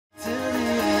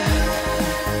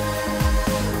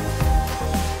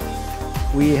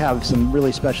we have some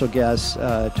really special guests,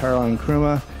 Tara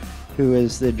Nkrumah, who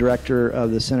is the director of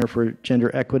the Center for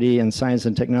Gender Equity in Science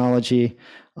and Technology,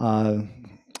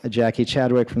 Jacque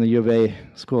Chadwick from the U of A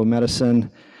School of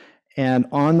Medicine, and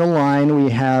on the line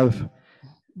we have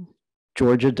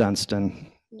Georgia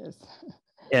Dunston. Yes.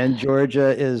 And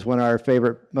Georgia is one of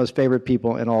our most favorite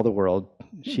people in all the world.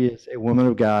 She is a woman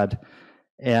of God,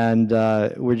 and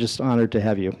we're just honored to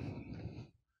have you.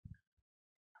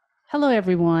 Hello,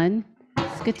 everyone.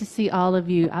 It's good to see all of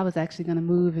you. I was actually going to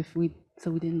move so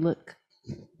we didn't look.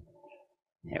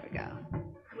 There we go.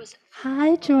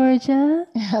 Hi, Georgia.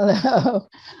 Hello.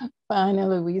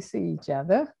 Finally, we see each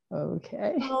other.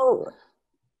 Okay. So,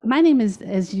 my name is,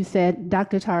 as you said,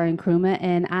 Dr. Tara Nkrumah,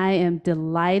 and I am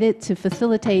delighted to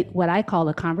facilitate what I call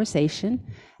a conversation.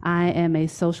 I am a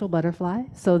social butterfly,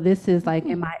 so this is like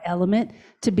in my element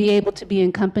to be able to be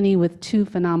in company with two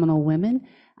phenomenal women,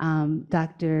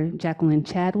 Dr. Jacqueline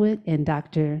Chadwick and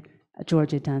Dr.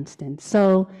 Georgia Dunston.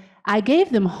 So I gave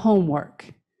them homework.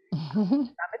 I'm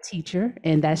a teacher,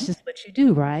 and that's just what you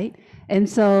do, right? And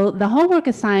so the homework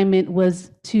assignment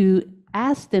was to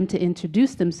ask them to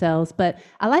introduce themselves, but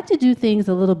I like to do things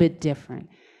a little bit different.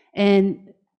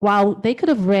 And while they could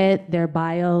have read their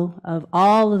bio of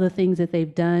all of the things that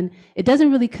they've done, it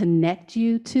doesn't really connect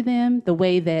you to them the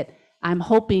way that I'm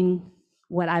hoping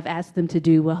what I've asked them to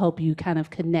do will help you kind of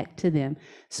connect to them.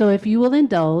 So if you will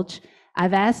indulge,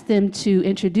 I've asked them to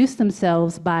introduce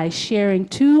themselves by sharing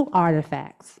two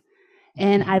artifacts.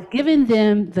 And I've given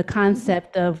them the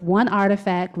concept of one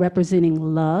artifact representing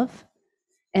love,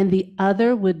 and the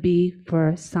other would be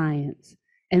for science.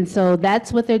 And so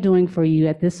that's what they're doing for you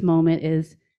at this moment,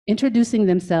 is introducing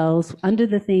themselves under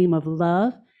the theme of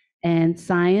love and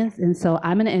science. And so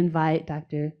I'm going to invite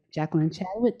Dr. Jacqueline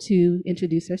Chadwick to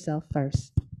introduce herself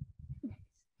first.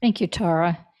 Thank you,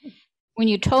 Tara. When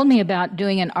you told me about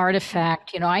doing an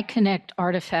artifact, I connect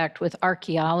artifact with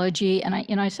archaeology, and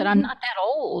I said, I'm not that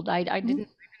old. I didn't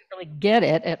really get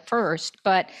it at first,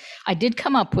 but I did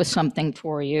come up with something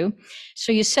for you.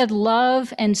 So you said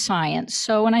love and science.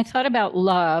 So when I thought about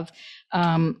love,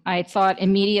 I thought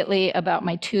immediately about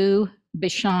my two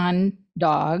Bichon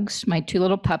dogs, my two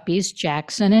little puppies,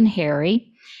 Jackson and Harry.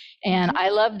 And I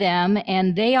love them,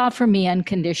 and they offer me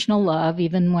unconditional love,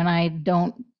 even when I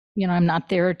don't, I'm not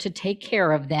there to take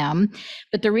care of them.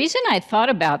 But the reason I thought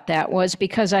about that was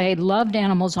because I loved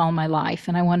animals all my life,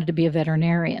 and I wanted to be a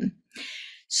veterinarian.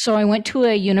 So I went to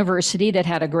a university that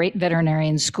had a great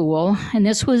veterinarian school, and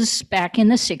this was back in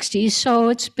the 60s, so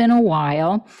it's been a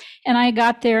while. And I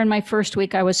got there in my first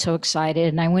week, I was so excited,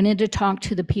 and I went in to talk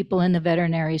to the people in the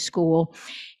veterinary school,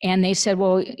 and they said,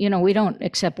 well, we don't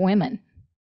accept women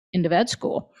into vet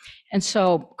school. And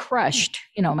so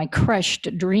my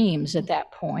crushed dreams at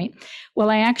that point. Well,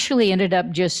 I actually ended up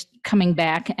just coming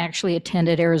back, actually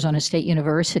attended Arizona State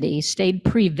University, stayed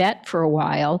pre-vet for a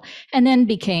while, and then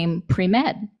became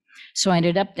pre-med. So I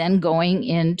ended up then going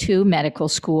into medical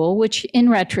school, which in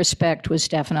retrospect was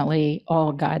definitely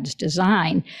all God's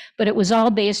design, but it was all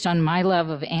based on my love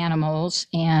of animals,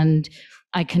 and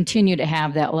I continue to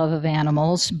have that love of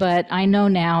animals, but I know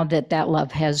now that that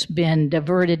love has been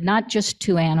diverted not just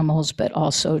to animals, but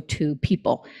also to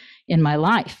people in my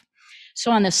life.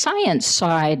 So on the science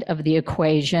side of the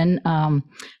equation,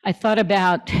 I thought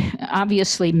about,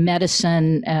 obviously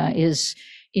medicine is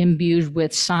imbued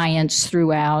with science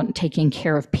throughout, taking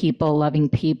care of people, loving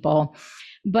people.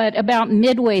 But about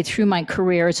midway through my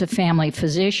career as a family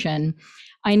physician,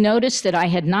 I noticed that I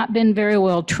had not been very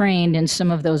well trained in some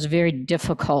of those very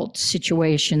difficult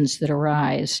situations that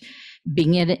arise,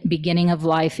 beginning of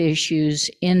life issues,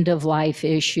 end of life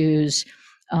issues,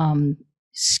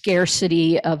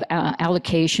 scarcity of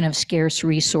allocation of scarce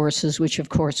resources, which of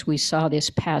course we saw this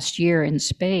past year in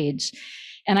spades.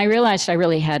 And I realized I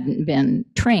really hadn't been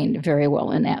trained very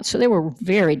well in that. So they were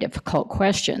very difficult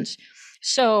questions.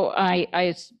 So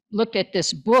I looked at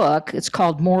this book. It's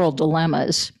called Moral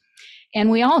Dilemmas. And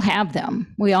we all have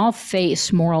them. We all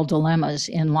face moral dilemmas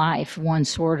in life, one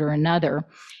sort or another.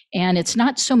 And it's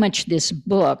not so much this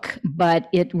book, but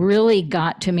it really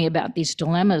got to me about these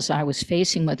dilemmas I was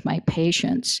facing with my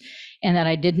patients, and that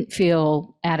I didn't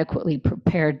feel adequately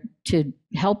prepared to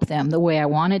help them the way I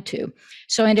wanted to.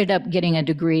 So I ended up getting a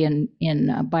degree in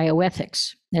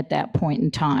bioethics at that point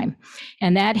in time.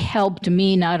 And that helped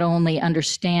me not only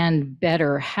understand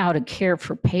better how to care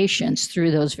for patients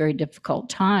through those very difficult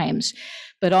times,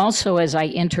 but also as I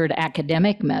entered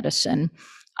academic medicine,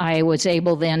 I was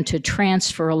able then to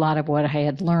transfer a lot of what I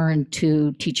had learned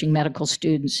to teaching medical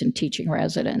students and teaching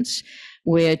residents,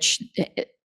 which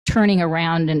turning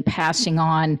around and passing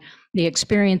on the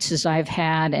experiences I've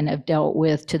had and have dealt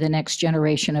with to the next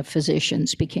generation of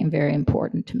physicians became very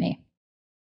important to me.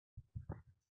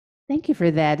 Thank you for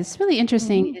that. It's really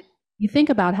interesting. You think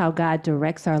about how God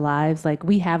directs our lives, like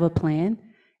we have a plan,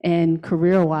 and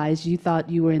career-wise, you thought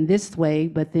you were in this way,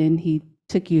 but then he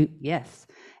took you, yes.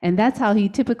 And that's how he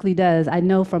typically does. I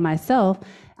know for myself,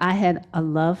 I had a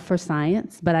love for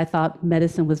science, but I thought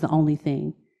medicine was the only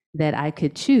thing that I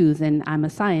could choose. And I'm a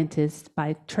scientist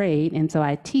by trade, and so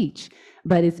I teach.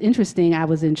 But it's interesting, I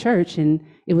was in church, and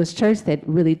it was church that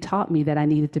really taught me that I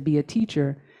needed to be a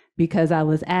teacher, because I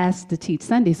was asked to teach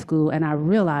Sunday school, and I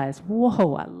realized,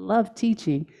 whoa, I love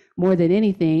teaching more than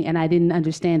anything, and I didn't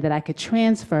understand that I could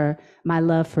transfer my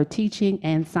love for teaching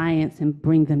and science and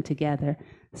bring them together.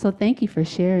 So thank you for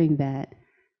sharing that.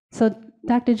 So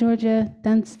Dr. Georgia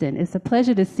Dunston, it's a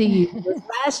pleasure to see you. It was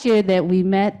last year that we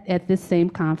met at this same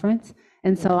conference,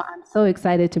 and so I'm so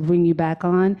excited to bring you back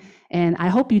on, and I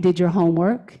hope you did your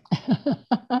homework.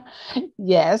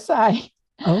 Yes,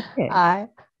 Okay.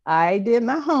 I did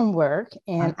my homework,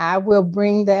 and I will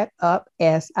bring that up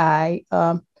as I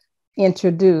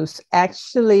introduce.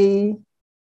 Actually,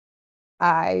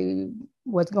 I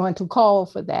was going to call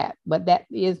for that, but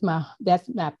that's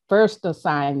my first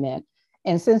assignment.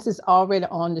 And since it's already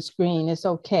on the screen, it's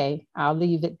okay. I'll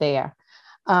leave it there.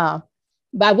 By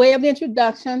way of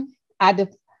introduction, by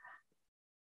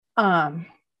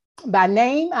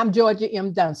name, I'm Georgia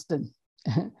M. Dunston.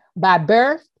 By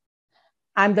birth,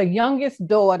 I'm the youngest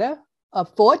daughter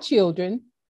of 4 children,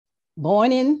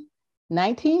 born in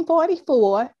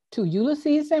 1944 to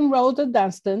Ulysses and Rosa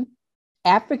Dunston,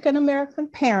 African-American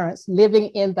parents living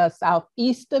in the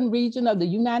southeastern region of the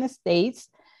United States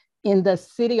in the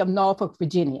city of Norfolk,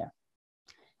 Virginia.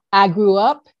 I grew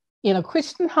up in a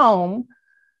Christian home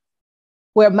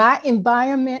where my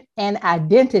environment and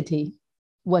identity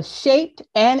was shaped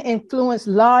and influenced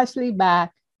largely by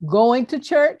going to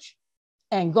church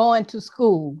and going to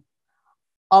school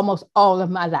almost all of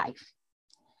my life.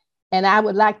 And I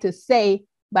would like to say,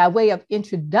 by way of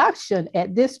introduction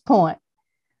at this point,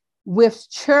 with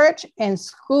church and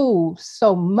school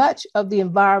so much of the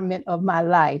environment of my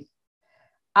life,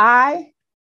 I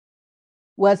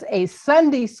was a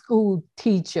Sunday school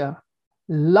teacher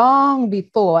long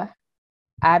before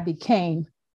I became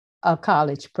a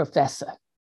college professor.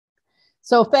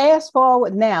 So fast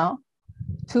forward now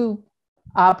to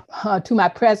my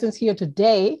presence here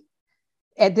today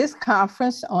at this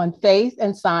conference on faith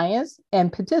and science,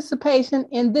 and participation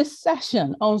in this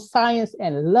session on science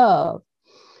and love.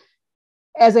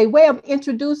 As a way of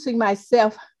introducing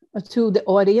myself to the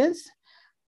audience,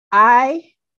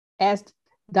 I, as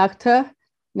Dr.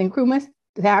 Nkrumah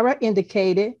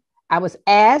indicated, I was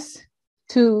asked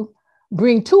to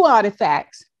bring 2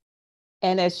 artifacts.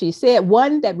 And as she said,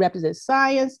 one that represents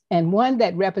science and one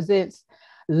that represents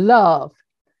love.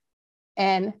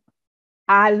 And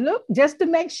I looked just to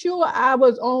make sure I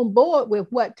was on board with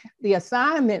what the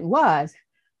assignment was.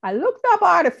 I looked up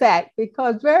artifact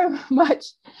because very much,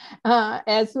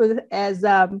 as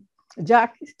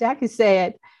Jacque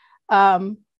said,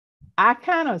 I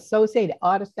kind of associated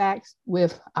artifacts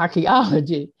with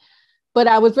archaeology. But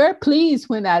I was very pleased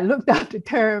when I looked up the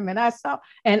term and I saw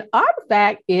an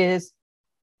artifact is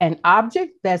an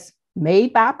object that's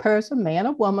made by a person, man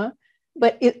or woman,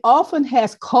 but it often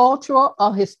has cultural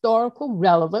or historical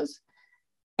relevance,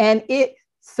 and its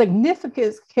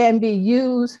significance can be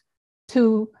used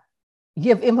to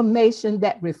give information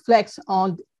that reflects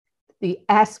on the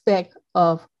aspect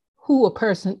of who a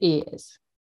person is.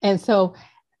 And so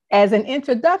as an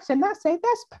introduction, I say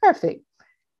that's perfect.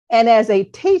 And as a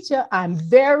teacher, I'm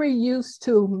very used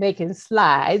to making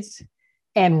slides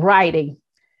and writing.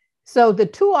 So the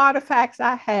 2 artifacts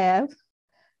I have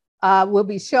will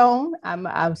be shown,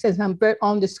 since I'm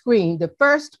on the screen. The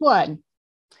first one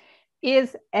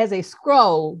is as a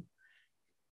scroll,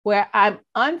 where I'm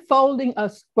unfolding a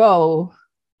scroll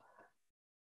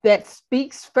that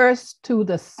speaks first to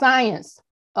the science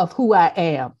of who I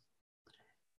am.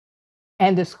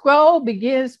 And the scroll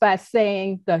begins by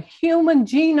saying, the human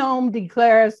genome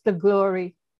declares the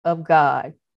glory of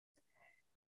God.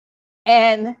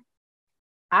 And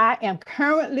I am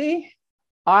currently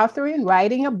authoring,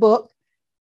 writing a book,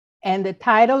 and the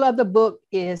title of the book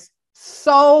is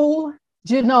Soul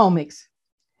Genomics.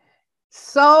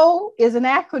 SOUL is an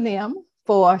acronym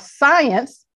for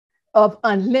Science of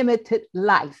Unlimited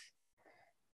Life,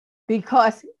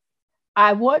 because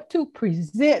I want to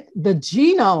present the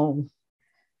genome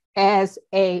as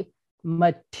a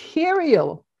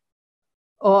material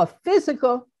or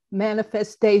physical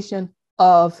manifestation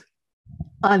of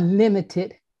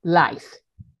unlimited life.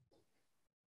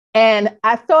 And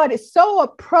I thought it's so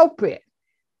appropriate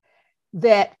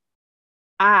that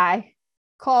I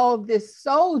called this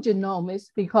soul genomics,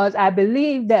 because I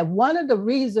believe that one of the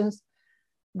reasons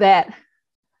that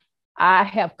I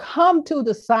have come to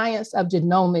the science of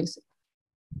genomics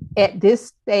at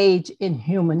this stage in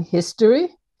human history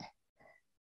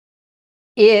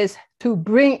is to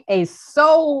bring a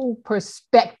soul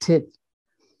perspective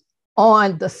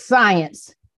on the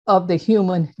science of the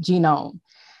human genome.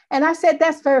 And I said,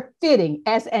 that's very fitting.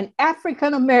 As an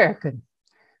African American,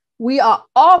 we are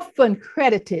often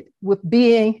credited with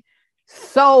being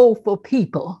soulful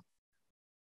people.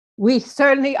 We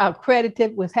certainly are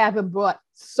credited with having brought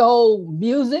soul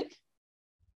music,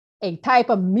 a type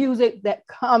of music that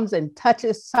comes and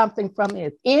touches something from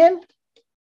within,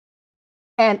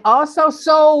 and also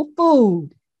soul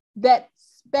food, that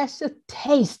special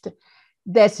taste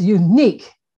that's unique.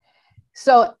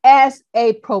 So as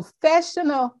a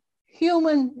professional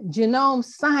human genome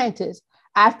scientist,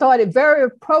 I thought it very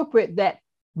appropriate that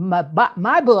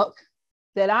my book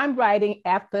that I'm writing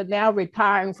after now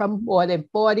retiring from more than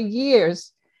 40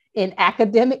 years in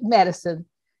academic medicine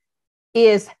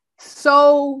is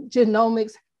Soul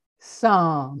Genomics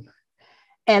Song.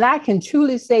 And I can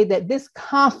truly say that this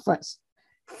conference,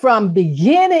 from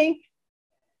beginning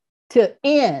to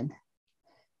end,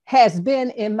 has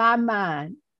been in my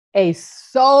mind a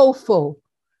soulful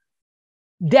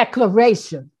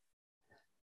declaration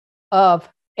of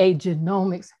a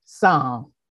genomics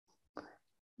song.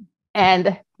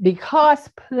 And because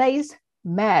place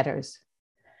matters,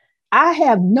 I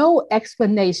have no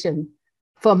explanation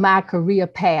for my career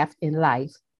path in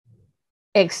life,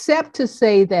 except to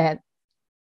say that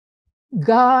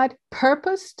God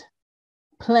purposed,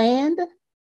 planned,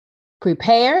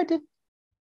 prepared,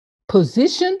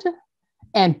 positioned,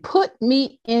 and put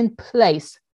me in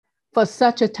place for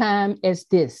such a time as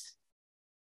this,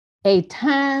 a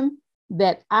time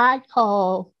that I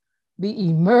call the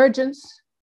emergence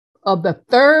of the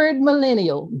third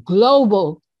millennial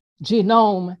global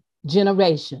genome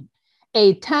generation,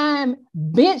 a time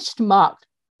benchmarked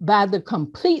by the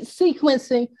complete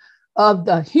sequencing of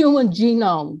the human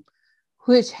genome,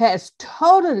 which has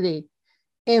totally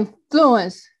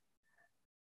influenced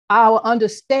our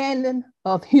understanding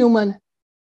of human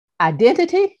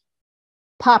identity,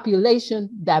 population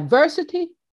diversity,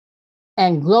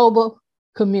 and global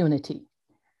community.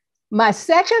 My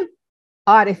second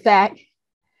artifact,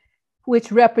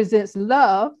 which represents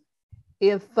love,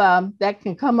 if that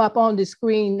can come up on the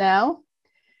screen now,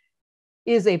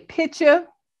 is a picture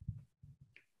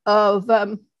of,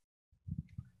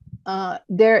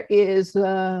 there is,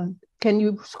 can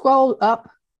you scroll up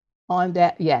on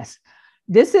that? Yes.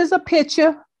 This is a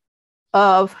picture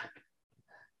of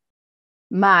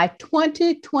my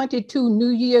 2022 New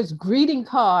Year's greeting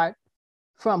card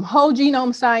from Whole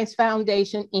Genome Science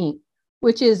Foundation, Inc.,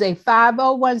 which is a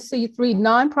 501c3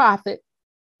 nonprofit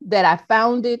that I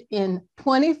founded in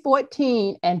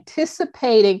 2014,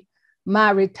 anticipating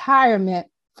my retirement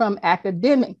from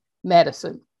academic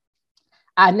medicine.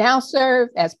 I now serve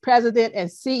as president and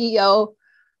CEO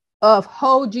of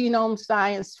Whole Genome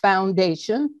Science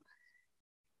Foundation,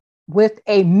 with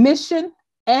a mission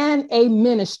and a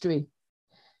ministry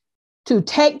to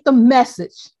take the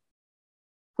message,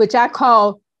 which I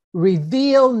call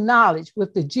revealed knowledge.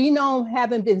 With the genome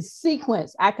having been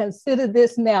sequenced, I consider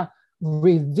this now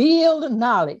revealed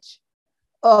knowledge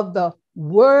of the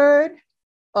word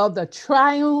of the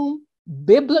triune,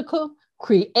 biblical,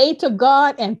 creator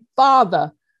God and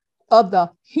father of the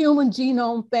human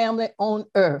genome family on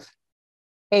earth.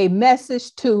 A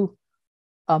message to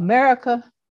America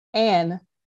and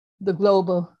the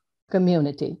global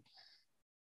community.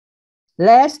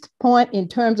 Last point in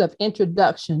terms of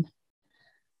introduction,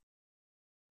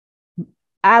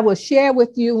 I will share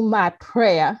with you my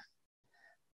prayer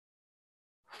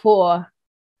to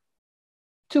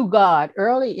God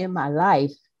early in my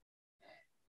life,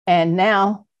 and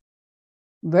now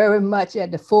very much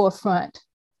at the forefront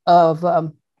of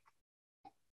the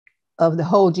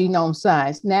whole genome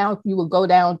science. Now you will go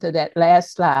down to that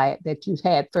last slide that you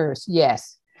had first.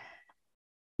 Yes.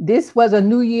 This was a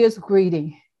New Year's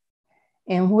greeting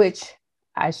in which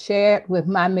I shared with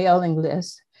my mailing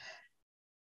list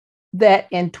that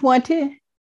in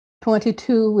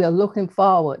 2022, we're looking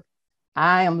forward.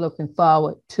 I am looking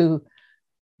forward to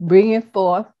bringing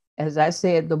forth, as I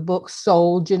said, the book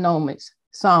Soul Genomics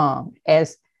Song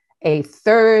as a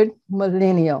third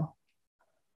millennial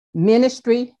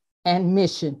ministry and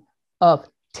mission of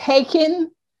taking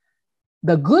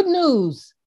the good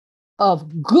news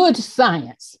of good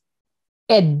science,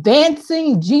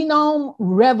 advancing genome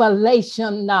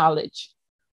revelation knowledge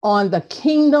on the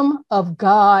kingdom of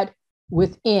God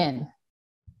within,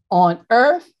 on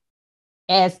earth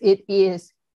as it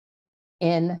is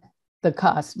in the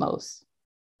cosmos.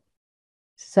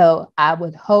 So I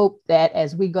would hope that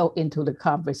as we go into the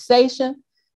conversation,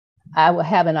 I will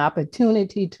have an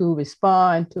opportunity to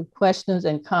respond to questions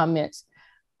and comments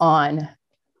on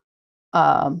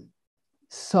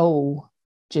soul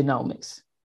genomics.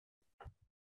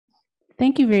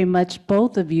 Thank you very much,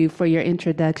 both of you, for your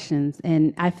introductions.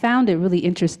 And I found it really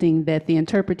interesting that the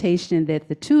interpretation that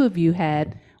the two of you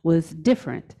had was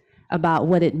different about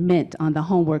what it meant on the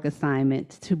homework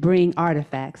assignment to bring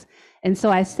artifacts. And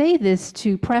so I say this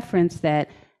to preference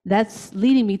that's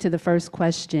leading me to the first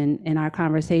question in our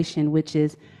conversation, which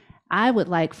is, I would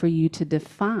like for you to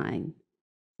define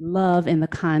love in the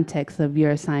context of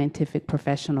your scientific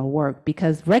professional work,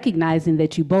 because recognizing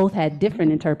that you both had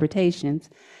different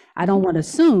interpretations, I don't want to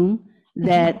assume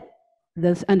that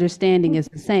this understanding is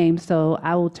the same. So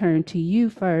I will turn to you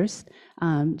first,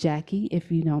 Jacque,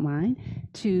 if you don't mind,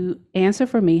 to answer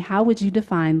for me. How would you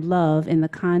define love in the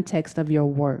context of your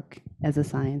work as a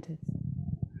scientist?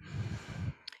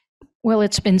 Well,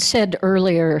 it's been said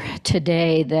earlier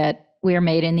today that we are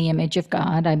made in the image of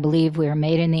God. I believe we are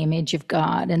made in the image of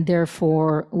God, and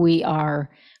therefore we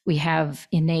have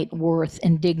innate worth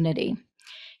and dignity.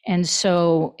 And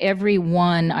so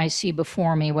everyone I see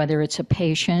before me, whether it's a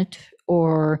patient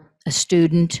or a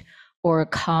student or a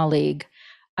colleague,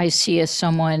 I see as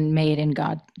someone made in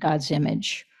God's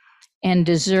image and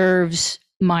deserves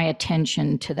my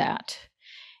attention to that.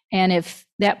 And if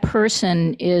that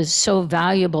person is so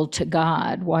valuable to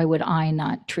God, why would I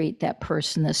not treat that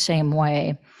person the same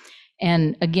way?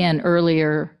 And again,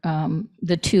 earlier,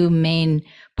 the two main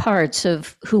parts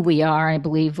of who we are, I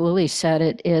believe Lily said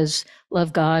it, is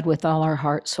love God with all our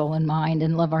heart, soul, and mind,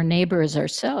 and love our neighbor as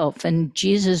ourselves. And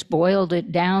Jesus boiled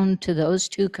it down to those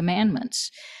two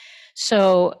commandments.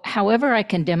 So however I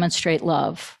can demonstrate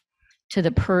love to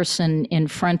the person in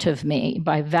front of me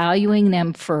by valuing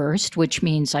them first, which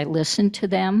means I listen to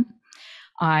them.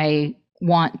 I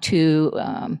want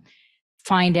to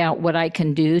find out what I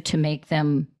can do to make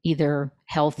them either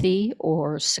healthy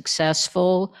or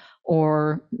successful,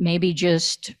 or maybe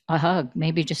just a hug,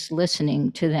 maybe just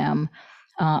listening to them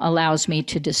allows me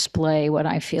to display what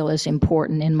I feel is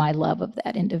important in my love of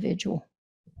that individual.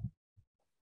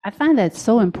 I find that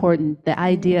so important, the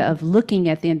idea of looking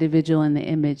at the individual in the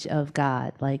image of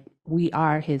God, like we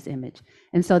are his image.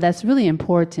 And so that's really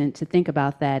important to think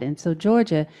about that. And so,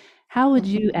 Georgia, how would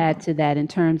you add to that in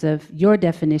terms of your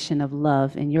definition of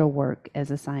love in your work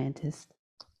as a scientist?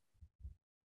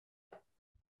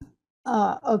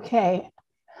 Okay.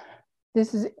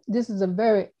 This is a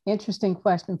very interesting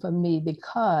question for me,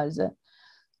 because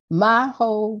my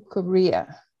whole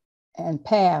career and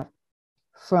path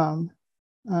from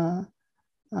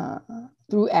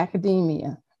through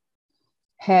academia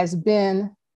has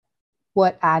been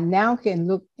what I now can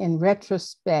look in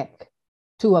retrospect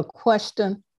to a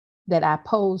question that I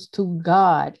posed to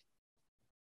God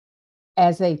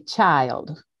as a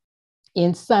child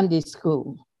in Sunday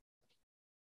school.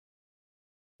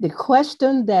 The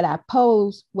question that I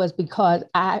posed was because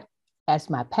I asked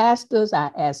my pastors,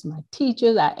 I asked my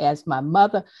teachers, I asked my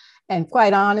mother, and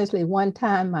quite honestly, one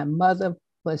time my mother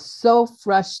was so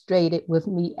frustrated with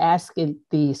me asking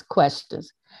these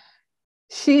questions.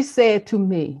 She said to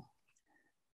me,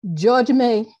 Georgia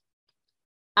May,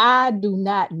 I do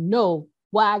not know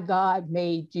why God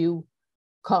made you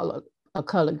a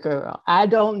colored girl. I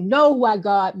don't know why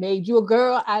God made you a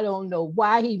girl. I don't know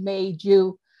why he made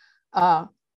you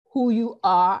who you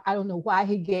are. I don't know why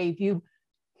he gave you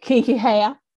kinky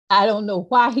hair. I don't know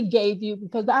why he gave you,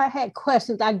 because I had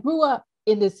questions. I grew up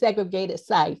in the segregated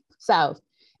South,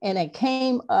 and I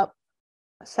came up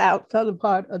southern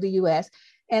part of the US,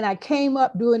 and I came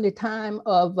up during the time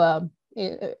of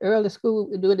early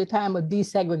school, during the time of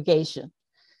desegregation.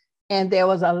 And there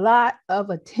was a lot of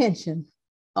attention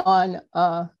on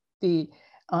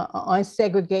on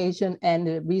segregation and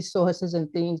the resources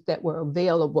and things that were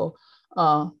available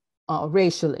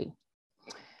racially.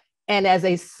 And as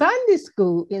a Sunday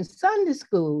school,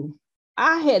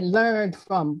 I had learned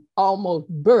from almost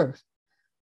birth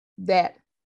that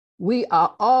we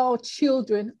are all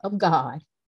children of God,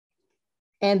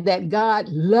 and that God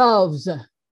loves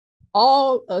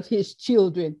all of his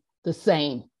children the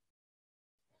same.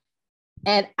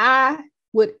 And I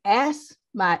would ask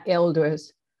my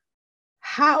elders,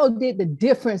 how did the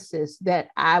differences that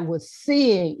I was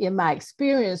seeing in my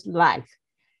experienced life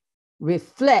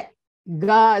reflect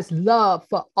God's love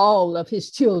for all of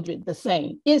his children the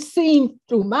same? It seemed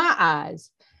through my eyes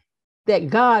that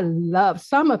God loves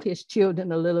some of his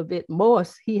children a little bit more.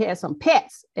 He had some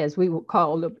pets, as we would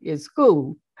call them in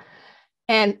school.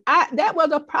 And that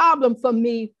was a problem for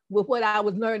me with what I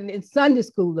was learning in Sunday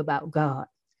school about God.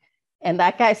 And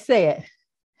like I said,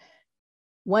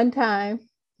 one time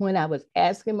when I was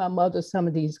asking my mother some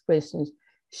of these questions,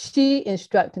 she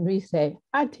instructed me, say,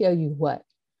 I tell you what,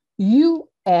 you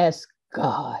ask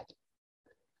God.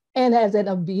 And as an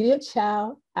obedient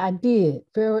child, I did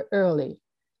very early.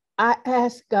 I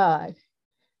asked God,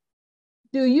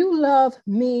 do you love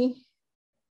me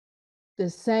the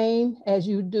same as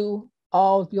you do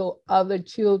all your other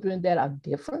children that are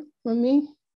different from me?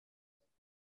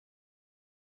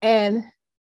 And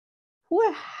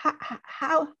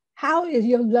how is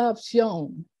your love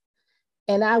shown?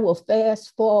 And I will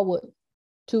fast forward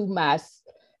to my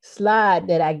slide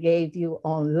that I gave you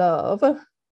on love,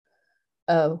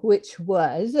 which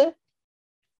was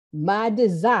my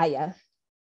desire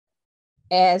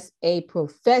as a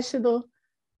professional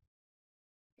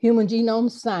human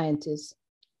genome scientist,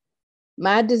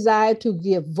 my desire to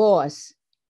give voice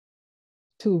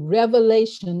to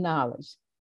revelation knowledge,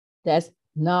 that's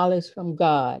knowledge from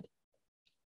God,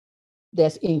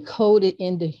 that's encoded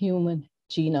in the human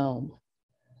genome.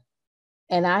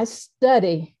 And I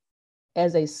study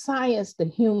as a science the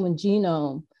human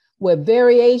genome, where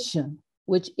variation,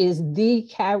 which is the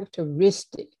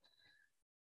characteristic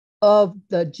of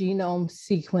the genome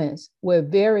sequence, where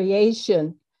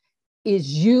variation is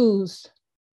used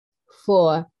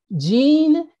for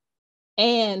gene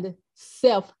and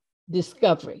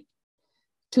self-discovery.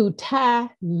 To tie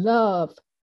love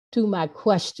to my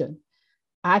question,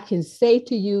 I can say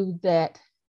to you that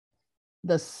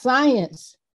the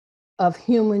science of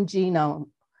human genome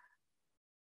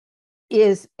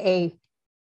is a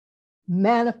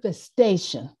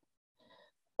manifestation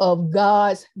of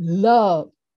God's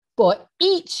love for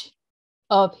each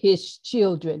of his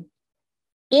children,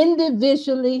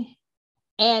 individually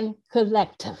and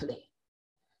collectively.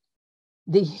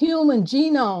 The human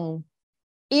genome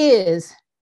is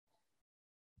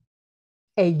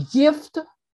a gift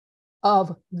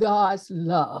of God's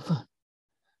love,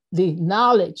 the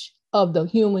knowledge of the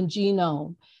human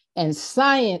genome, and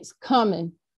science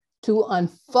coming to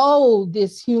unfold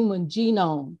this human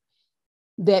genome,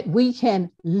 that we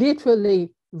can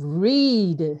literally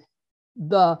read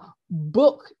the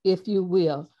book, if you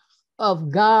will,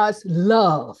 of God's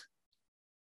love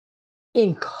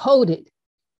encoded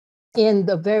in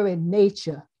the very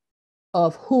nature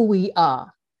of who we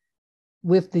are,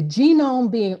 with the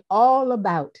genome being all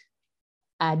about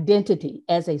identity.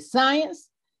 As a science,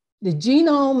 the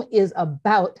genome is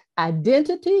about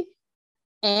identity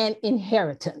and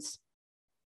inheritance.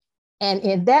 And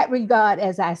in that regard,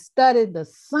 as I studied the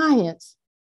science,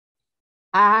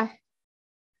 I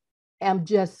am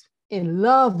just in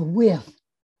love with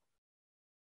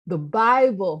the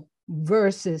Bible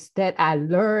verses that I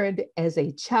learned as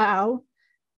a child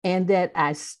and that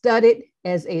I studied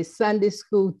as a Sunday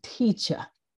school teacher,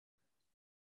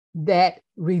 that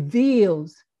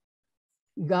reveals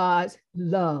God's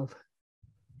love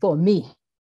for me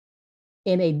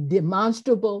in a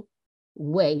demonstrable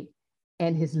way.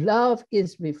 And his love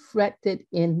is reflected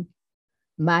in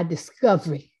my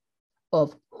discovery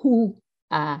of who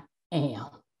I am.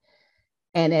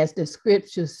 And as the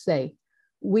scriptures say,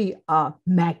 we are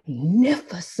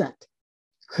magnificent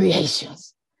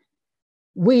creations.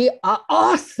 We are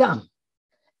awesome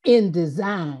in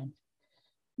design.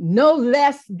 No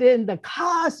less than the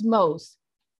cosmos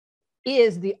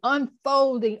is the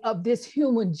unfolding of this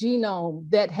human genome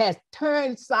that has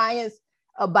turned science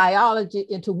of biology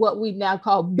into what we now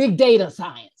call big data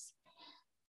science.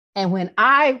 And when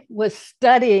I was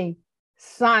studying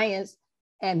science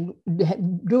and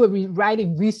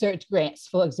writing research grants,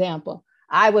 for example,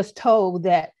 I was told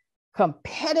that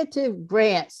competitive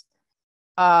grants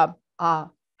are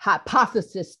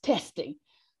hypothesis testing,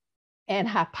 and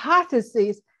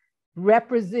hypotheses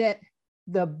represent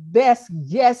the best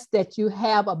guess that you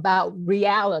have about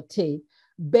reality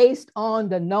based on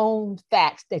the known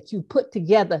facts that you put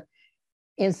together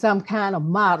in some kind of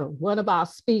model. One of our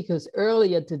speakers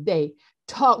earlier today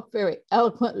talked very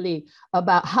eloquently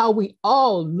about how we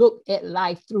all look at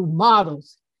life through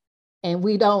models, and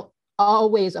we don't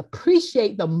always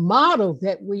appreciate the model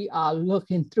that we are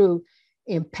looking through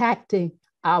impacting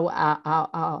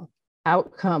our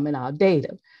outcome and our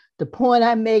data. The point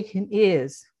I'm making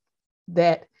is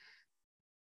that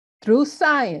through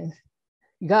science,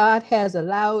 God has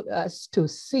allowed us to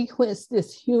sequence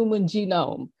this human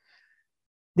genome.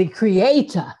 The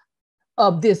creator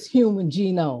of this human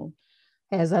genome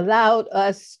has allowed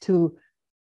us to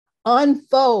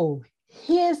unfold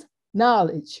his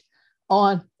knowledge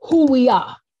on who we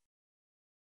are,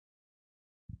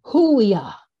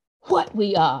 what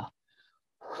we are,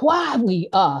 why we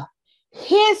are,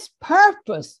 his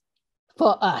purpose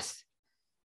for us.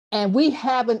 And we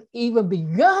haven't even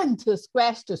begun to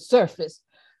scratch the surface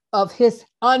of his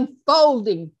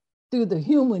unfolding through the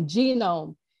human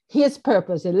genome, his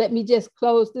purpose. And let me just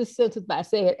close this sentence by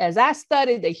saying, as I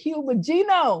studied the human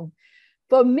genome,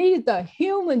 for me, the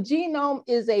human genome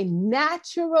is a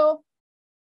natural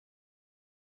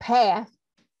path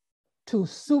to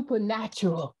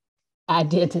supernatural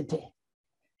identity,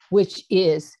 which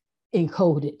is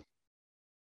encoded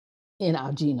in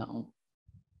our genome.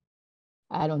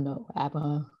 I don't know.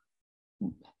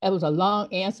 That was a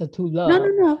long answer to love.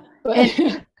 No.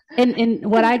 But and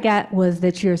what I got was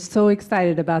that you're so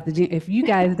excited about the genome. If you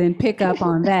guys didn't pick up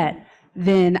on that,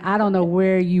 then I don't know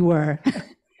where you were.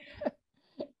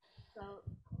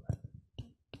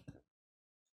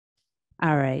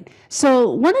 All right.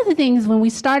 So one of the things when we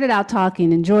started out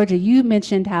talking in Georgia, you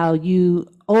mentioned how you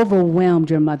overwhelmed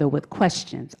your mother with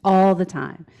questions all the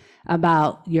time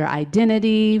about your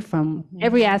identity from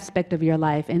every aspect of your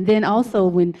life. And then also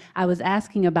when I was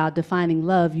asking about defining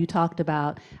love, you talked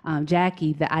about, Jacque,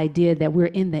 the idea that we're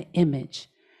in the image.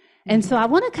 And so I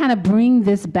want to kind of bring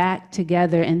this back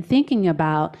together and thinking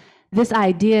about this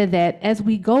idea that as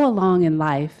we go along in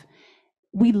life,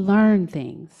 we learn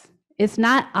things. It's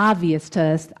not obvious to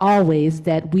us always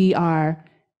that we are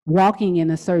walking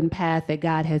in a certain path that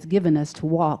God has given us to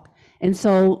walk. And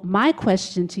so my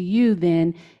question to you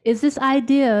then is this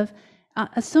idea of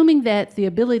assuming that the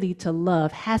ability to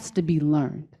love has to be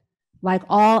learned, like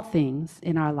all things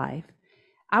in our life.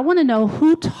 I want to know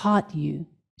who taught you,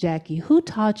 Jacque, who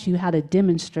taught you how to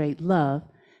demonstrate love,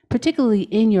 particularly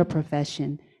in your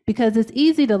profession? Because it's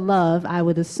easy to love, I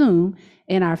would assume,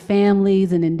 in our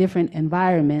families and in different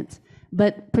environments,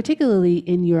 but particularly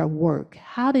in your work.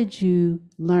 How did you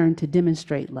learn to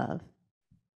demonstrate love?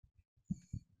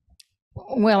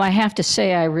 Well, I have to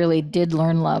say I really did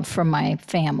learn love from my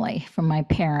family, from my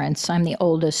parents. I'm the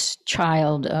oldest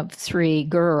child of 3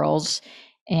 girls,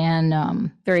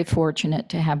 and very fortunate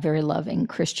to have very loving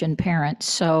Christian parents.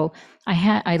 So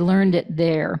I learned it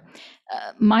there.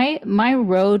 My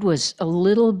road was a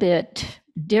little bit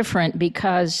different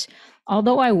because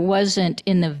although I wasn't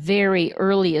in the very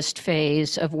earliest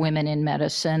phase of women in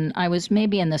medicine, I was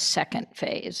maybe in the second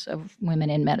phase of women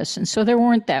in medicine. So there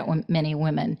weren't that many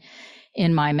women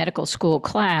in my medical school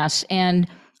class. And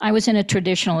I was in a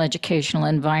traditional educational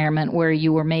environment where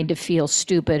you were made to feel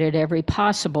stupid at every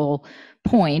possible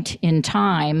point in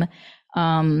time.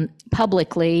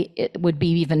 Publicly, it would be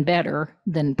even better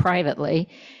than privately.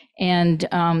 And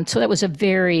so that was a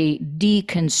very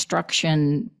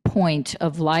deconstruction point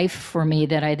of life for me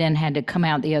that I then had to come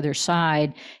out the other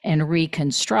side and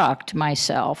reconstruct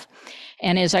myself.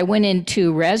 And as I went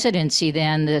into residency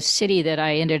then, the city that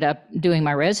I ended up doing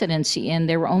my residency in,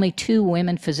 there were only 2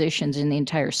 women physicians in the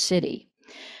entire city.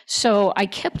 So I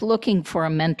kept looking for a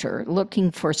mentor,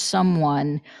 looking for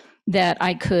someone that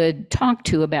I could talk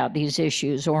to about these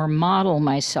issues or model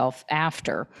myself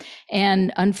after.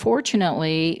 And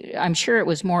unfortunately, I'm sure it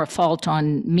was more a fault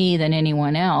on me than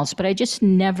anyone else, but I just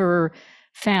never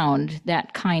found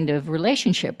that kind of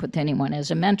relationship with anyone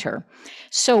as a mentor.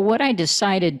 So what I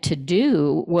decided to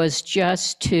do was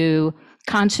just to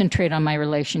concentrate on my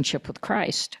relationship with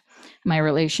Christ. My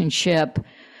relationship,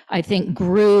 I think,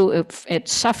 grew. It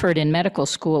suffered in medical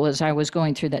school as I was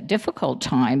going through that difficult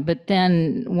time. But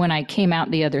then when I came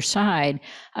out the other side,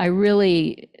 I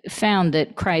really found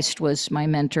that Christ was my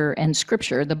mentor, and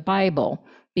Scripture, the Bible,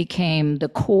 became the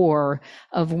core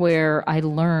of where I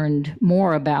learned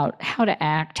more about how to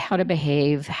act, how to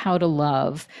behave, how to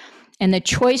love. And the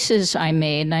choices I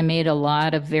made, and I made a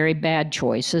lot of very bad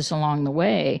choices along the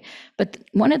way, but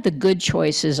one of the good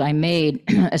choices I made,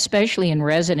 especially in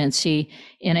residency,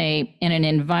 in an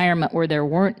environment where there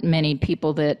weren't many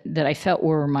people that I felt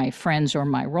were my friends or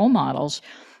my role models,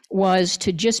 was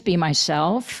to just be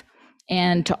myself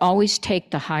and to always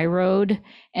take the high road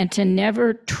and to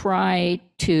never try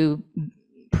to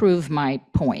prove my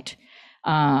point.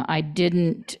 I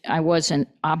wasn't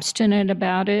obstinate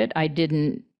about it.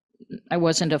 I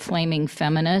wasn't a flaming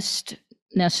feminist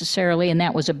necessarily, and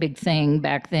that was a big thing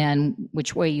back then,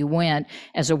 which way you went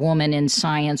as a woman in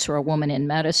science or a woman in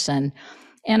medicine.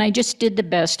 And I just did the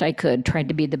best I could, tried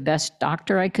to be the best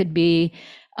doctor I could be.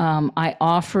 I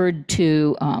offered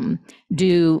to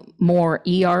do more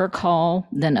ER call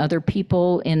than other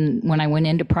people when I went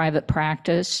into private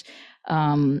practice.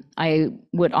 I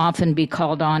would often be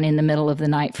called on in the middle of the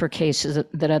night for cases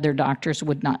that other doctors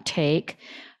would not take.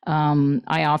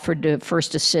 I offered to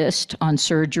first assist on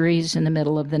surgeries in the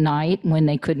middle of the night when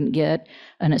they couldn't get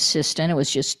an assistant. It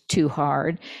was just too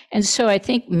hard. And so I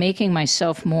think making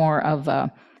myself more of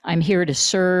a, I'm here to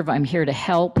serve, I'm here to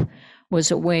help, was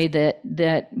a way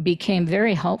that became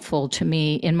very helpful to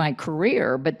me in my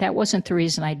career, but that wasn't the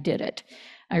reason I did it.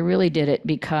 I really did it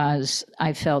because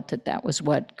I felt that that was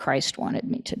what Christ wanted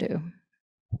me to do.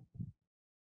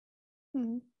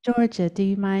 Georgia, do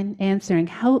you mind answering?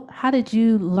 How did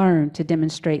you learn to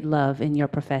demonstrate love in your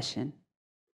profession?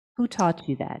 Who taught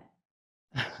you that?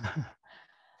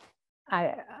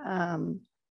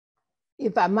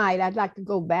 If I might, I'd like to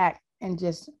go back and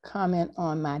just comment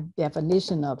on my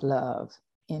definition of love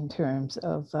in terms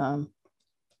of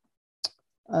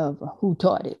who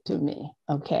taught it to me,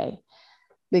 okay?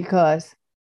 Because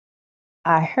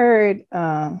I heard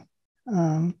the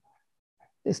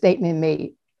statement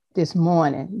made this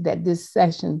morning that this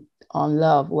session on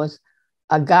love was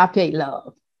agape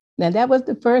love. Now, that was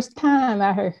the first time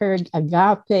I heard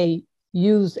agape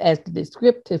used as the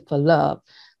descriptive for love,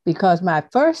 because my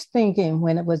first thinking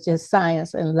when it was just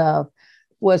science and love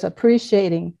was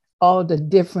appreciating all the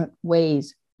different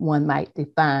ways one might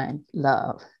define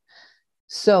love.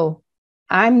 So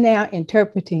I'm now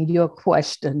interpreting your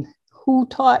question, who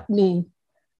taught me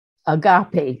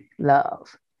agape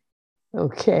love?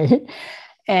 Okay.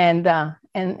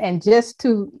 And just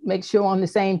to make sure on the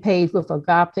same page with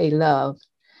agape love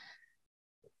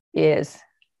is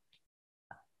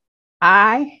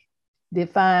I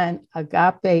define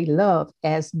agape love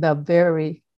as the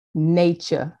very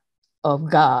nature of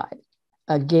God.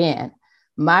 Again,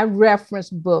 my reference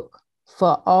book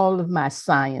for all of my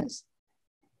science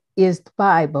is the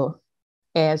Bible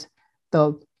as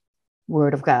the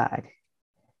Word of God.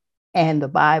 And the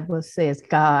Bible says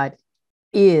God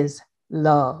is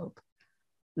love.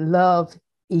 Love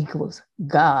equals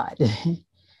God.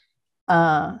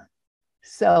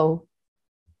 So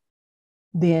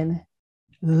then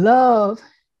love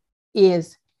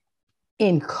is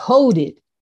encoded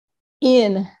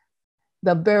in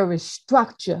the very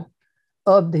structure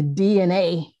of the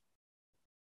DNA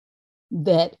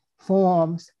that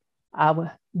forms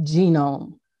our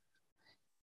genome.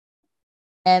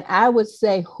 And I would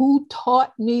say, who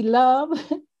taught me love?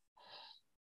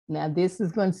 Now, this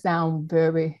is going to sound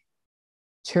very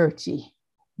churchy,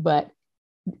 but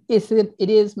it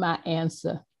is my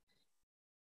answer.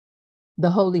 The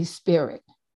Holy Spirit,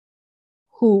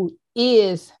 who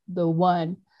is the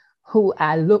one who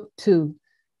I look to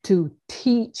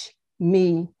teach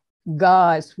me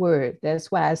God's word. That's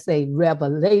why I say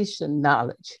revelation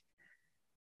knowledge.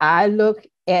 I look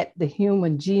at the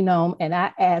human genome and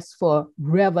I ask for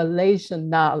revelation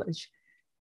knowledge.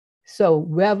 So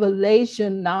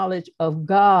revelation knowledge of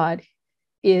God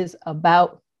is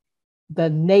about the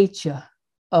nature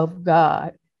of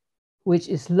God, which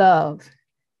is love.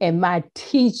 And my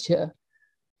teacher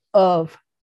of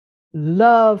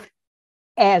love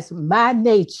as my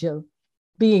nature,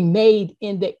 being made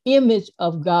in the image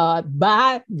of God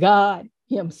by God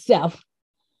himself,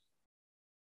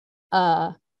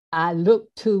 I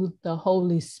look to the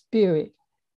Holy Spirit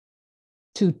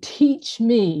to teach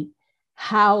me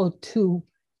how to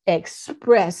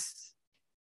express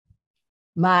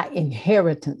my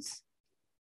inheritance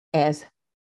as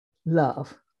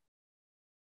love.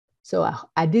 So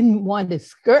I didn't want to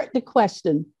skirt the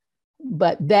question,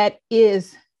 but that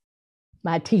is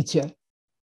my teacher,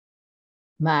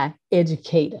 my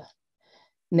educator.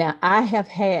 Now, I have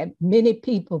had many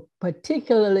people,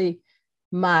 particularly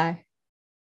my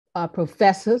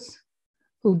professors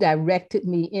who directed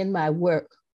me in my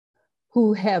work,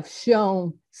 who have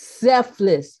shown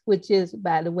selfless, which is,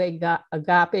 by the way,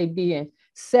 agape being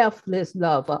selfless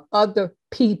love, or other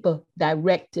people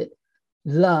directed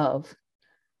love.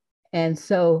 And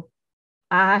so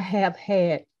I have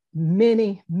had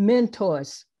many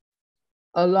mentors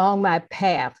along my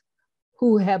path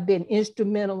who have been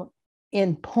instrumental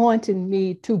in pointing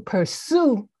me to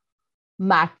pursue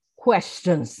my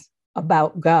questions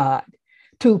about God,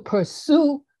 to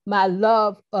pursue my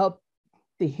love of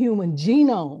the human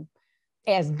genome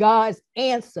as God's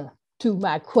answer to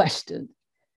my question.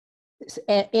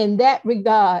 And in that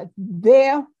regard,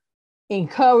 they're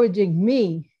encouraging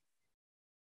me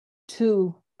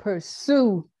to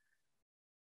pursue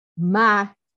my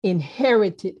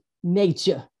inherited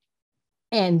nature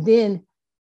and then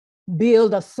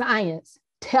build a science,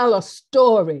 tell a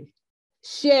story,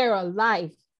 share a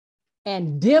life,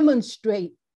 and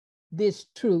demonstrate this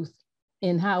truth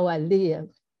in how I live.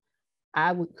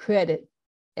 I would credit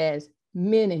as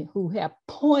many who have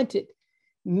pointed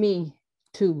me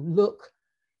to look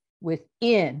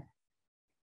within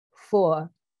for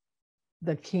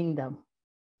the kingdom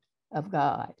of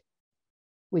God,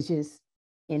 which is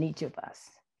in each of us.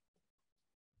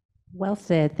 Well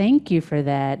said. Thank you for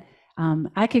that.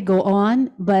 I could go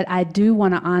on, but I do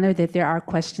want to honor that there are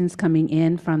questions coming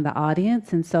in from the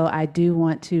audience. And so I do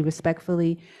want to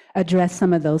respectfully address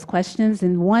some of those questions.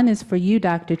 And one is for you,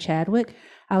 Dr. Chadwick.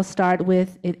 I'll start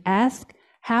with, it asks,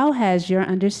 how has your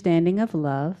understanding of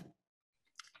love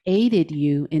aided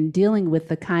you in dealing with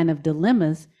the kind of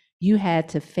dilemmas you had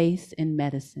to face in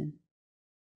medicine?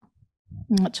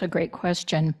 That's a great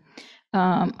question.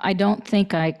 I don't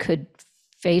think I could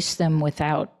face them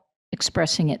without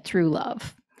expressing it through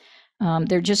love.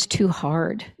 They're just too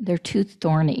hard. They're too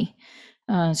thorny.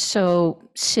 So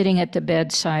sitting at the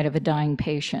bedside of a dying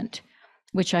patient,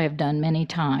 which I have done many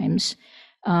times,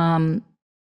 back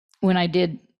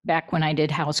when I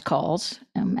did house calls,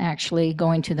 actually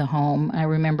going to the home, I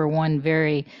remember one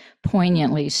very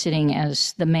poignantly sitting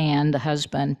as the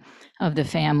husband of the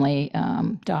family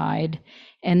died,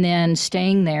 and then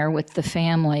staying there with the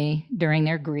family during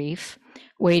their grief,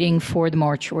 waiting for the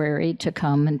mortuary to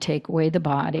come and take away the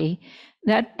body.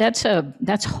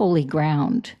 That's holy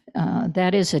ground.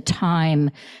 That is a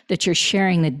time that you're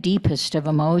sharing the deepest of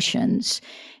emotions.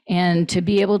 And to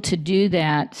be able to do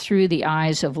that through the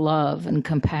eyes of love and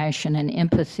compassion and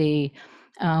empathy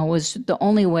was the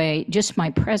only way, just my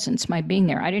presence, my being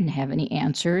there. I didn't have any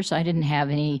answers. I didn't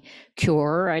have any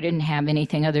cure. I didn't have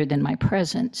anything other than my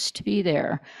presence to be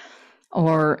there.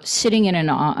 Or sitting in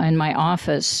my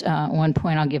office, at one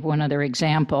point, I'll give one other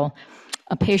example,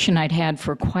 a patient I'd had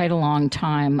for quite a long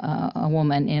time, a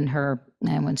woman in her,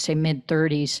 I would say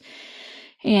mid-30s,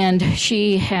 and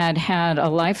she had a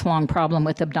lifelong problem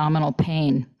with abdominal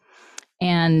pain,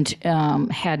 and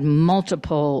had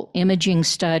multiple imaging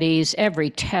studies, every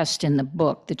test in the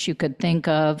book that you could think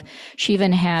of. She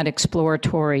even had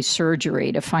exploratory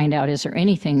surgery to find out, is there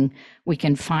anything we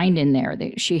can find in there?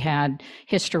 She had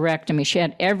hysterectomy, she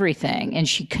had everything, and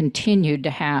she continued to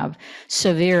have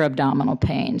severe abdominal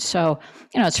pain. So,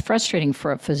 it's frustrating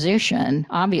for a physician,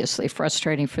 obviously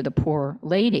frustrating for the poor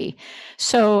lady.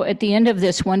 So at the end of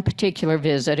this one particular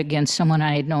visit, again, someone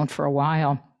I had known for a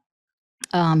while,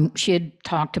 she had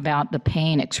talked about the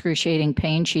pain, excruciating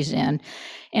pain she's in.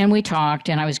 And we talked,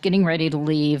 and I was getting ready to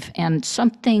leave, and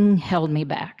something held me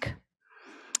back.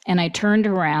 And I turned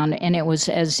around, and it was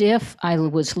as if I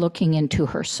was looking into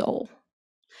her soul.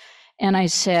 And I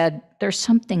said, there's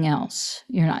something else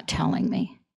you're not telling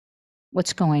me.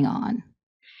 What's going on?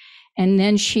 And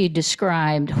then she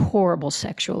described horrible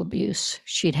sexual abuse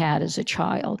she'd had as a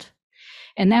child.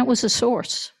 And that was the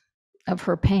source of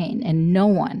her pain. And no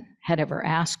one had ever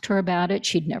asked her about it.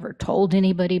 She'd never told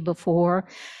anybody before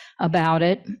about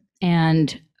it.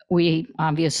 And we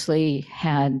obviously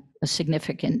had a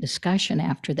significant discussion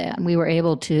after that. And we were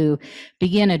able to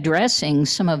begin addressing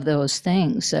some of those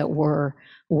things that were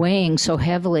weighing so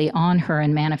heavily on her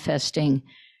and manifesting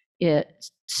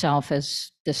itself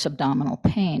as this abdominal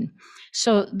pain.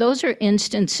 So those are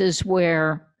instances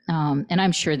where, and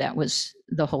I'm sure that was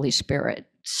the Holy Spirit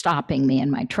stopping me in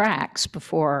my tracks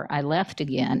before I left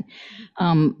again.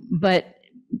 But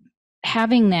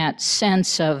having that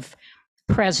sense of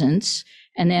presence,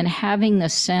 and then having the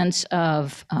sense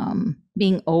of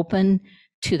being open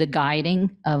to the guiding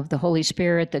of the Holy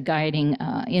Spirit, the guiding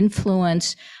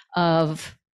influence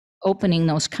of opening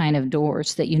those kind of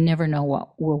doors that you never know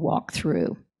what will walk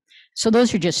through. So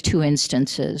those are just two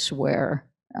instances where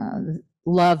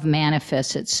love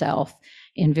manifests itself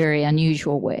in very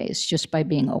unusual ways, just by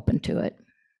being open to it.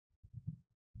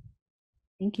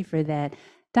 Thank you for that.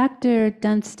 Dr.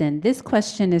 Dunston, this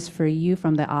question is for you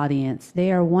from the audience.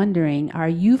 They are wondering, are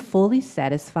you fully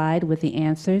satisfied with the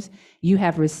answers you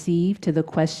have received to the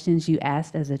questions you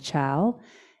asked as a child?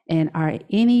 And are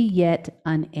any yet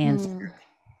unanswered?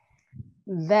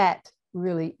 That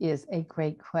really is a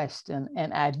great question,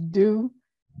 and I do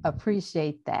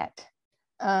appreciate that.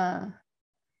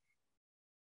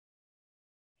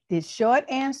 The short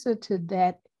answer to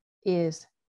that is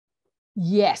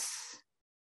yes.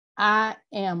 I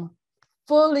am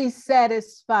fully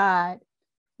satisfied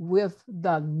with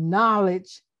the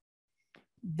knowledge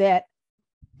that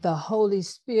the Holy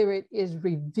Spirit is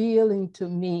revealing to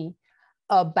me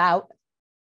about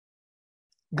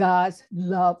God's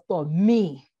love for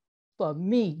me,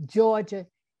 Georgia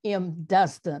M.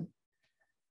 Dunston,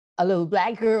 a little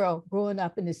Black girl growing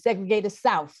up in the segregated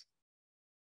South,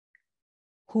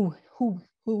 who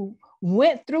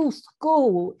went through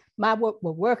school, my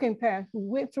working parents, who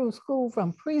went through school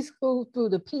from preschool through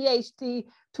the PhD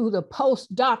to the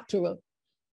postdoctoral,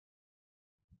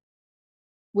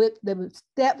 with the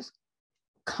steps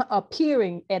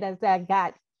appearing as I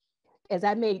got as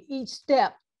I made each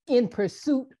step in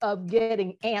pursuit of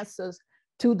getting answers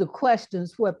to the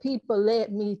questions, where people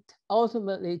led me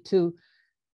ultimately to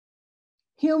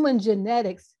human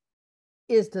genetics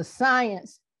is the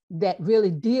science that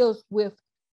really deals with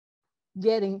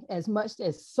getting as much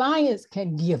as science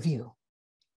can give you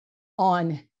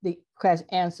on the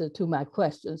answer to my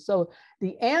question. So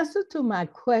the answer to my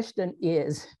question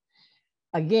is,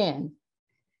 again,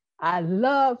 I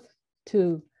love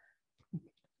to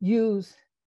use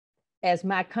as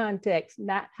my context,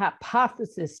 not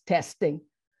hypothesis testing,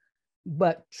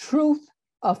 but truth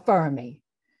affirming.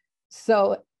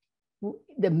 So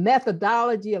the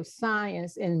methodology of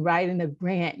science in writing a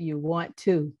grant, you want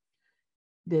to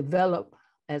develop,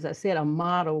 as I said, a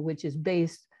model which is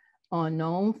based on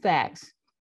known facts,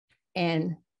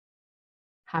 and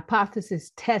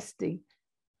hypothesis testing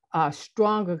are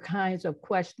stronger kinds of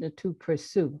questions to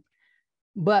pursue.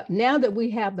 But now that we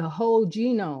have the whole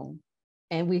genome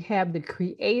and we have the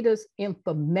creator's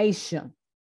information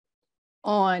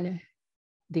on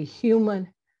the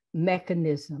human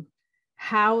mechanism,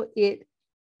 how it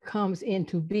comes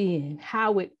into being,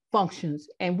 how it functions,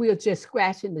 and we're just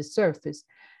scratching the surface.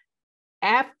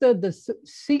 After the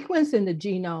sequence in the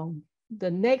genome,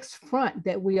 the next front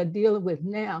that we are dealing with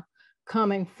now,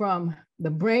 coming from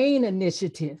the Brain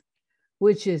Initiative,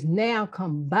 which is now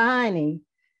combining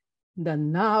the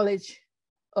knowledge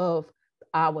of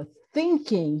our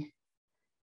thinking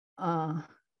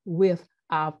with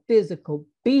our physical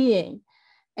being.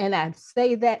 And I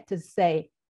say that to say,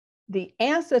 the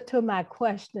answer to my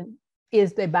question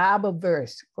is the Bible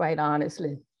verse, quite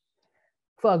honestly.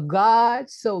 For God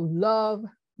so loved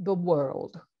the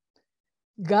world.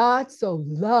 God so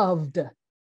loved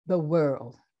the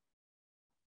world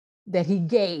that he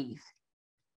gave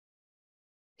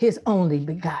his only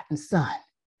begotten son.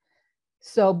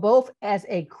 So both as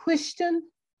a Christian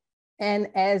and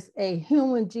as a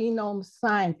human genome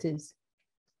scientist,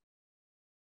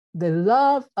 the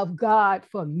love of God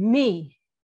for me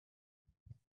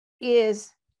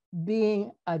is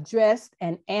being addressed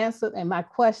and answered, and my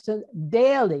question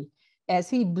daily as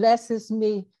he blesses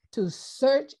me to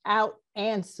search out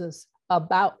answers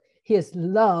about his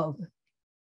love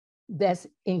that's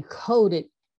encoded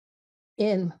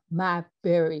in my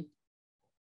very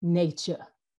nature,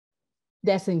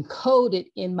 that's encoded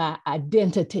in my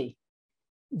identity,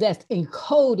 that's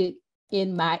encoded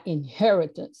in my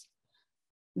inheritance,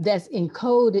 that's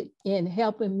encoded in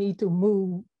helping me to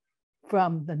move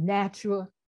from the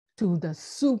natural to the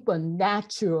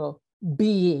supernatural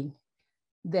being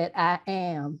that I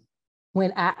am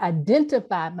when I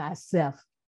identify myself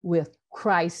with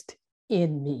Christ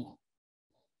in me.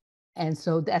 And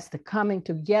so that's the coming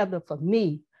together for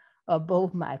me of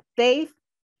both my faith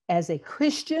as a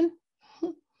Christian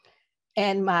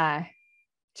and my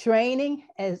training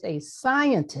as a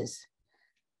scientist,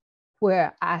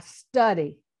 where I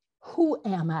study who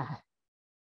am I?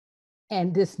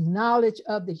 And this knowledge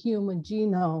of the human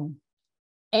genome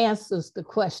answers the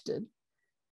question.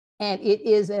 And it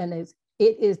is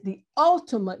the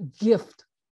ultimate gift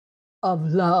of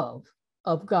love,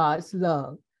 of God's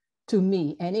love to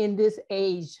me. And in this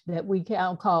age that we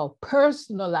can call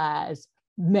personalized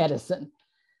medicine,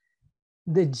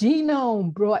 the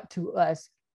genome brought to us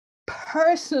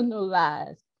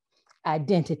personalized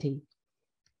identity,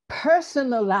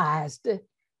 personalized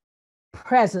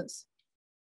presence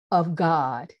of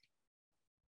God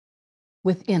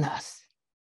within us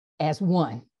as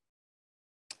one.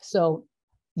 So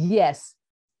yes,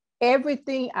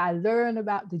 everything I learn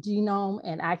about the genome,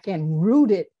 and I can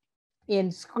root it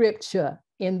in scripture,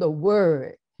 in the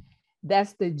word.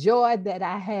 That's the joy that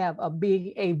I have of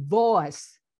being a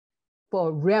voice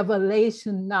for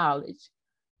revelation knowledge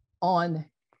on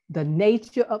the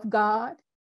nature of God,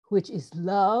 which is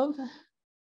love,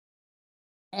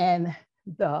 and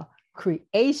the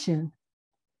creation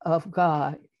of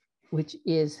God, which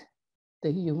is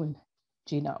the human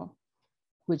genome,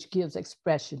 which gives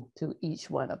expression to each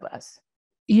one of us.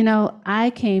 You know, I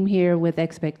came here with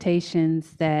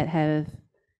expectations that have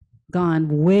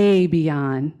gone way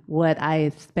beyond what I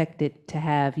expected to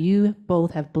have. You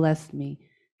both have blessed me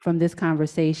from this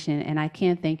conversation, and I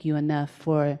can't thank you enough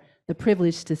for the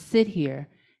privilege to sit here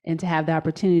and to have the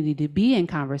opportunity to be in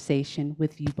conversation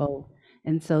with you both.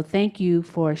 And so thank you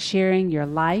for sharing your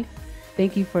life.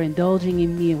 Thank you for indulging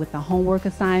in me with the homework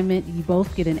assignment. You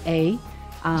both get an A.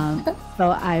 So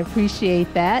I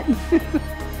appreciate that.